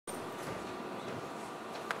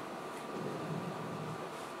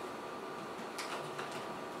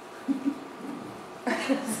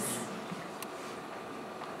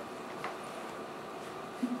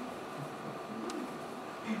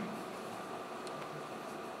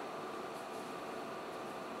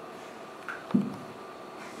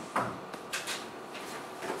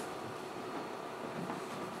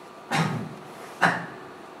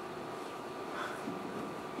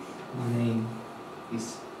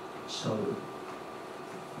So,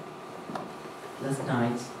 last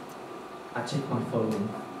night I checked my phone.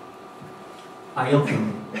 I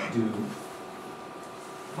often do.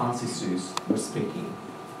 Fancy Suze were speaking.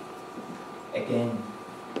 Again,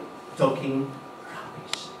 talking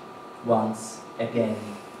rubbish. Once again.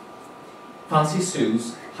 Fancy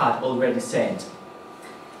Suze had already said,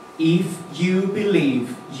 if you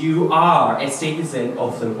believe you are a citizen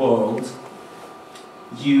of the world,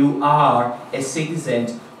 you are a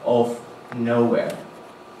citizen of nowhere.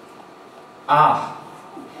 Ah,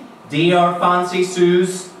 dear Fancy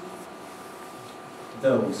Suze,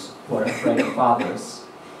 those who are afraid of others,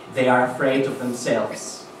 they are afraid of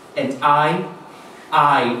themselves. And I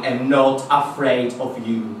am not afraid of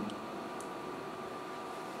you.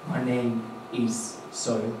 My name is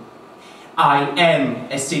Sophie. I am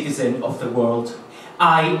a citizen of the world.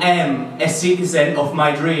 I am a citizen of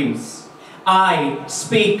my dreams. I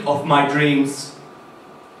speak of my dreams.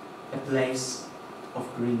 A place of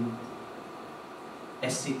green. A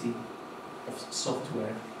city of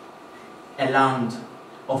software. A land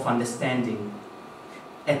of understanding.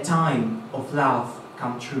 A time of love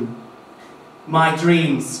come true. My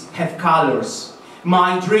dreams have colors.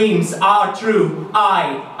 My dreams are true.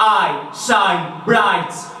 I shine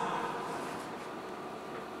bright.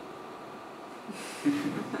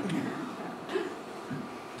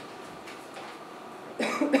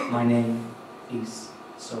 My name is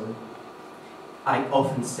Sophie. I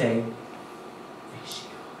often say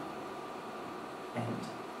vision and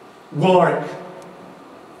work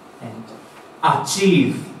and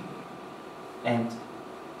achieve, and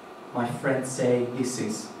my friends say this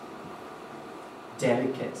is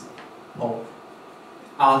delicate pop.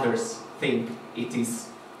 Others think it is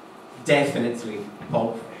definitely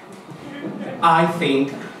pop. I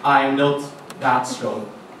think I am not that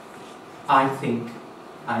strong. I think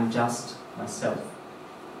I'm just myself.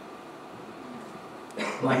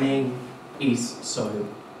 My name is Sophie.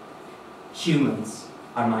 Humans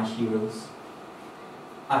are my heroes.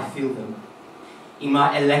 I feel them in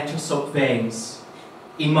my electroshock veins,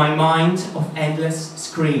 in my mind of endless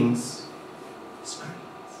screens.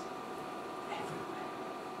 Screens everywhere.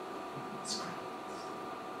 Screens.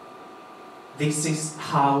 This is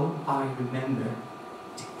how I remember.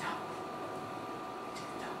 Tick-tock.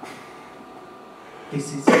 Tick-tock.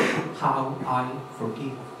 This is how I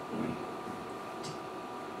forgive.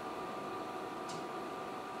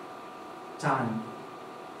 Time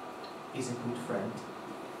is a good friend.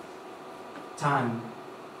 Time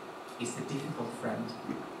is the difficult friend.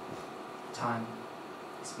 Time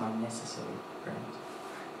is my necessary friend.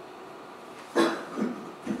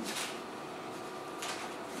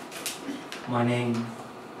 My name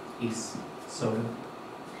is Sophie.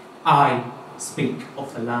 I speak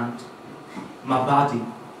of the land. My body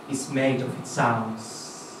is made of its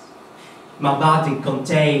sounds. My body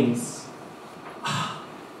contains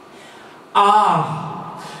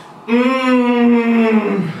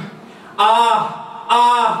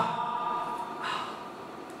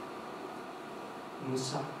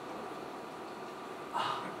Musa.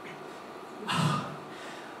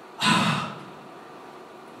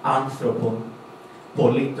 Anthropon,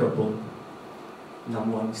 polytropon, να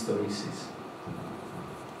μου ανιστορήσεις.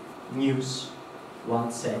 Muse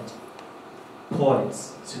once said,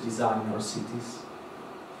 poets should design our cities.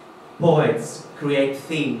 Poets create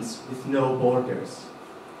things with no borders.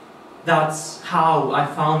 That's how I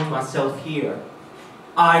found myself here.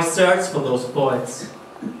 I search for those poets.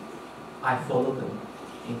 I follow them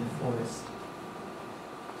in the forest.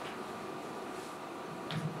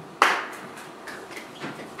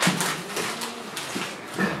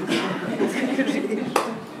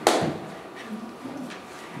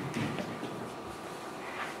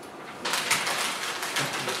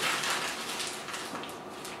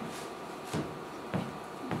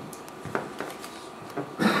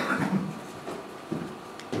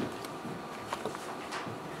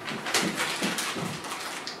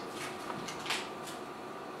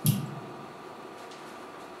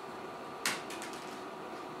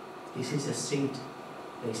 This is a seed,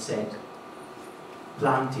 they said.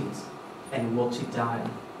 Plant it and watch it die.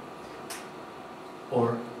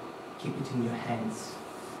 Or keep it in your hands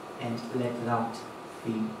and let that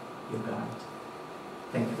be your guide.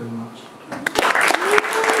 Thank you very much.